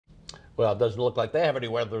Well, it doesn't look like they have any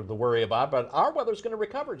weather to worry about, but our weather's going to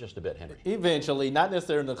recover just a bit, Henry. Eventually, not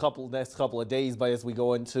necessarily in the next couple of days, but as we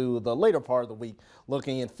go into the later part of the week,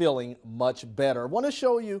 looking and feeling much better. I want to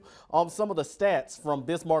show you some of the stats from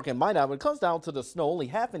Bismarck and Minot. When it comes down to the snow, only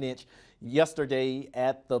half an inch yesterday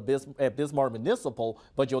at Bismarck Municipal,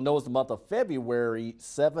 but you'll notice the month of February,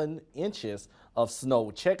 7 inches of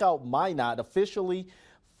snow. Check out Minot, officially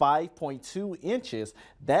 5.2 inches.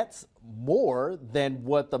 That's more than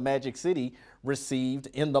what the Magic City received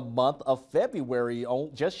in the month of February,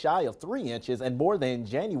 just shy of 3 inches, and more than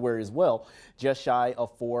January as well, just shy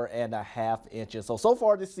of 4.5 inches. So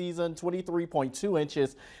far this season, 23.2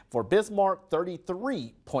 inches for Bismarck,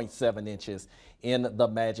 33.7 inches in the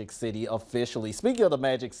Magic City officially. Speaking of the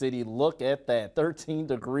Magic City, look at that, 13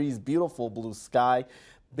 degrees, beautiful blue sky.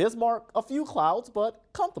 Bismarck, a few clouds, but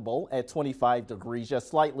comfortable at 25 degrees, just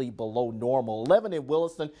slightly below normal. 11 in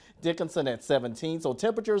Williston, Dickinson at 17, so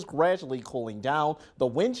temperatures gradually cooling down. The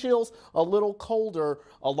wind chills a little colder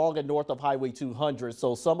along and north of Highway 200,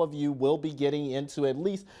 so some of you will be getting into at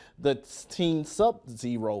least the teen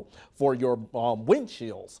sub-zero for your wind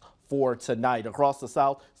chills for tonight. Across the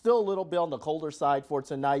south, still a little bit on the colder side for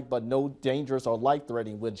tonight, but no dangerous or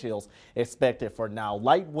life-threatening wind chills expected for now.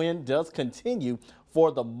 Light wind does continue for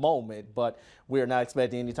the moment, but we're not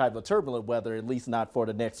expecting any type of turbulent weather, at least not for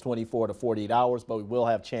the next 24 to 48 hours, but we will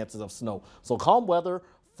have chances of snow. So calm weather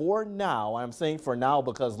for now. I'm saying for now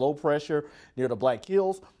because low pressure near the Black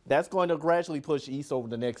Hills, that's going to gradually push east over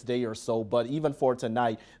the next day or so. But even for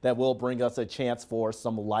tonight, that will bring us a chance for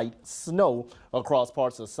some light snow across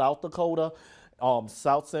parts of South Dakota,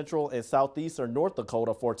 South Central and Southeastern North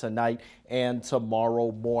Dakota for tonight and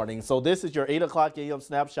tomorrow morning. So this is your 8 o'clock a.m.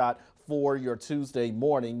 snapshot for your Tuesday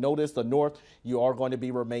morning. Notice the north, you are going to be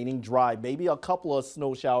remaining dry. Maybe a couple of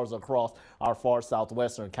snow showers across our far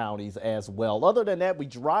southwestern counties as well. Other than that, we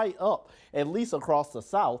dry up at least across the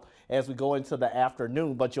south as we go into the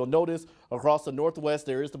afternoon. But you'll notice across the northwest,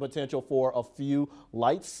 there is the potential for a few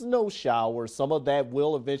light snow showers. Some of that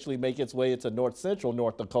will eventually make its way into north central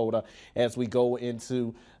North Dakota as we go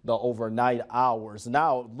into the overnight hours.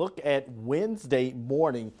 Now, look at Wednesday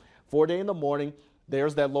morning, 4 in the morning.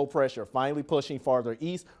 There's that low pressure finally pushing farther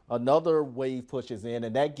east. Another wave pushes in,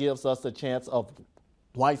 and that gives us a chance of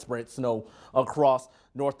widespread snow across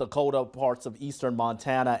North Dakota, parts of eastern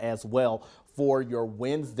Montana as well for your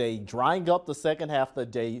Wednesday. Drying up the second half of the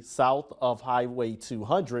day south of Highway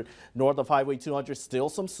 200. North of Highway 200, still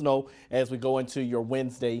some snow as we go into your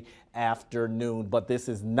Wednesday afternoon, but this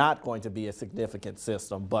is not going to be a significant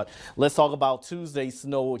system. But let's talk about Tuesday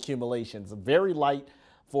snow accumulations. Very light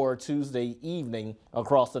for Tuesday evening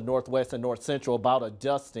across the northwest and north central, about a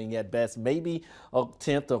dusting at best, maybe a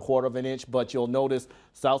tenth, a quarter of an inch, but you'll notice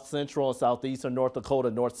south central and southeastern North Dakota,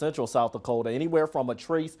 north central South Dakota, anywhere from a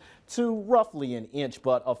trace to roughly an inch,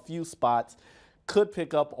 but a few spots could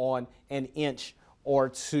pick up on an inch or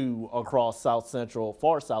two across south central,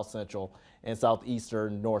 far south central and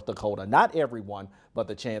southeastern North Dakota. Not everyone, but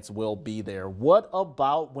the chance will be there. What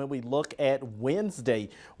about when we look at Wednesday?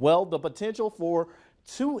 Well, the potential for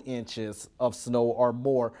 2 inches of snow or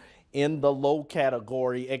more in the low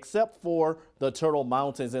category, except for the Turtle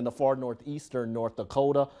Mountains in the far northeastern North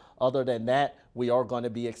Dakota. Other than that, we are going to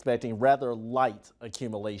be expecting rather light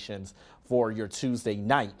accumulations for your Tuesday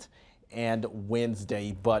night and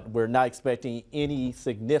Wednesday, but we're not expecting any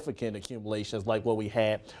significant accumulations like what we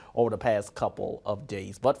had over the past couple of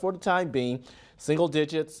days. But for the time being, single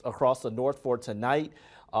digits across the north for tonight,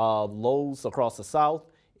 lows across the south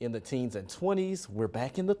in the teens and 20s. We're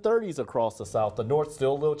back in the 30s across the south. The north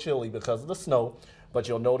still a little chilly because of the snow, but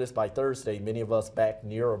you'll notice by Thursday, many of us back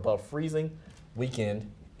near or above freezing.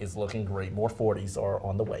 Weekend is looking great. More 40s are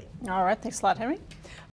on the way. All right, thanks a lot, Henry.